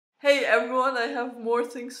everyone, I have more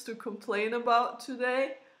things to complain about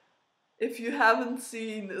today. If you haven't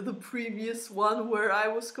seen the previous one where I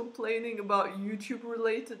was complaining about YouTube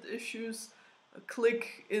related issues,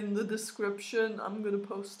 click in the description. I'm gonna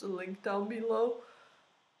post a link down below.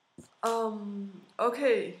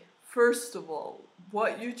 Okay, first of all,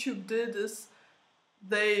 what YouTube did is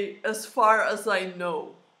they, as far as I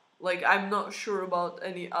know, like I'm not sure about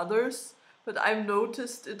any others, but I've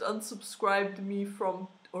noticed it unsubscribed me from,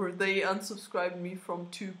 or they unsubscribed me from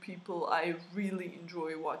two people I really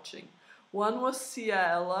enjoy watching. One was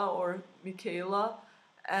Ciaella or Michaela,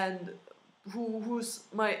 and who's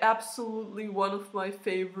my absolutely one of my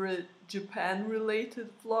favorite Japan related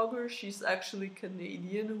vloggers. She's actually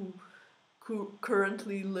Canadian who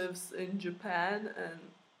currently lives in Japan, and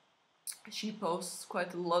she posts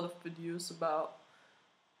quite a lot of videos about,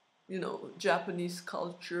 you know, Japanese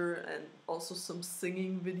culture and also some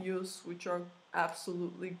singing videos which are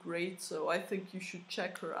absolutely great. So I think you should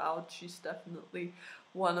check her out. She's definitely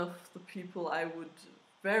one of the people I would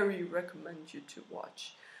very recommend you to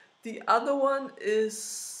watch. The other one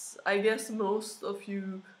is, I guess most of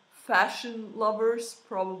you fashion lovers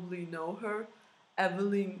probably know her,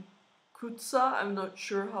 Evelyn Kutza. I'm not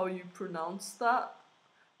sure how you pronounce that,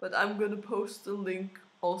 but I'm gonna post a link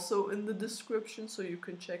also in the description so you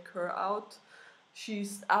can check her out.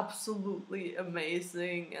 She's absolutely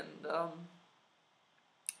amazing, and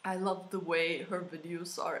I love the way her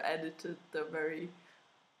videos are edited. They're very...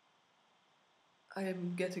 I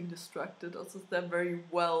am getting distracted. Also, they're very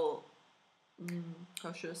well...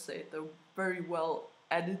 how should I say it? They're very well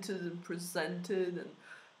edited and presented, and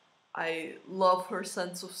I love her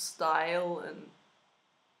sense of style, and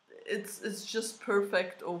it's just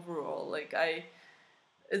perfect overall. Like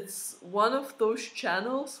it's one of those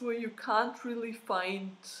channels where you can't really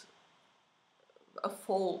find a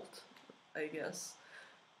fault, I guess.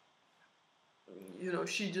 You know,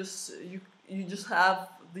 you just have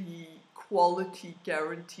the quality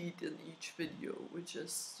guaranteed in each video, which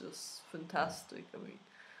is just fantastic. I mean,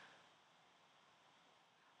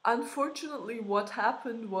 unfortunately, what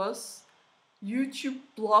happened was YouTube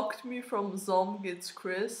blocked me from Zomgits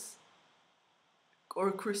Chris, or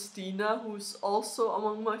Christina, who's also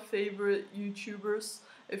among my favorite YouTubers.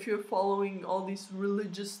 If you're following all these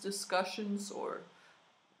religious discussions, or,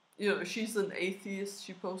 you know, she's an atheist,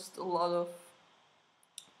 she posts a lot of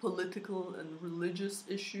political and religious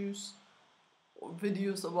issues, or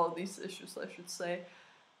videos about these issues, I should say.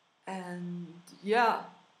 And yeah,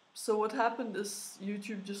 so what happened is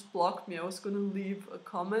YouTube just blocked me. I was gonna leave a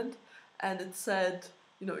comment, and it said,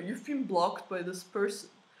 you know, you've been blocked by this person.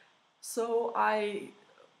 So I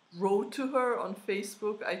wrote to her on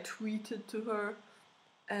Facebook, I tweeted to her,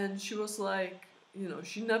 and she was like, you know,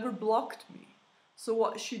 she never blocked me. So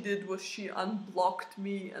what she did was she unblocked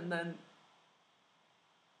me, and then,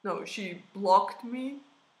 no, she blocked me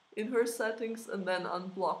in her settings and then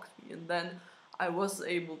unblocked me, and then I was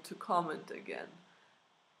able to comment again.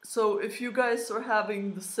 So if you guys are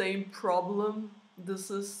having the same problem, this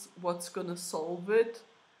is what's gonna solve it.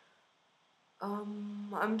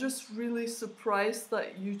 I'm just really surprised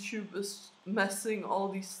that YouTube is messing all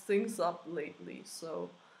these things up lately,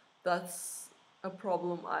 so that's a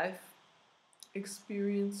problem I've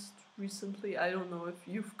experienced recently. I don't know if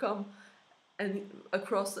you've come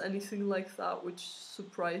across anything like that which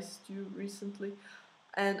surprised you recently.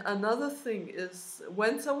 And another thing is,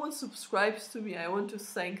 when someone subscribes to me, I want to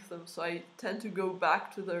thank them, so I tend to go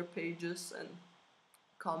back to their pages and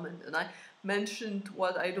comment. And I mentioned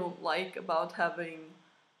what I don't like about having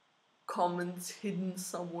comments hidden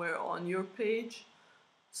somewhere on your page.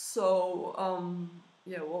 So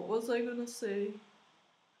yeah, what was I gonna say?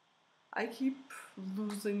 I keep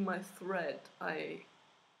losing my thread. I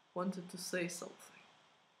wanted to say something.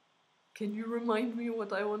 Can you remind me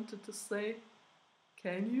what I wanted to say?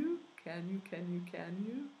 Can you?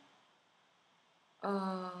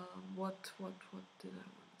 What did I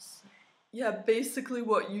want to say? Yeah, basically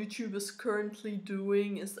what YouTube is currently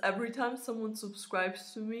doing is every time someone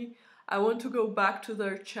subscribes to me, I want to go back to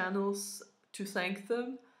their channels to thank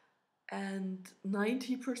them, and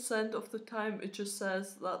 90% of the time it just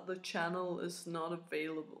says that the channel is not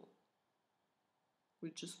available,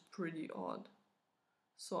 which is pretty odd.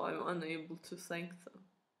 So I'm unable to thank them,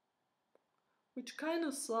 which kind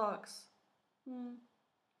of sucks.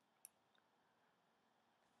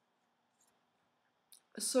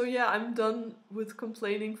 So yeah, I'm done with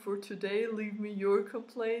complaining for today. Leave me your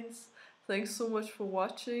complaints. Thanks so much for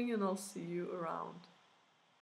watching, and I'll see you around.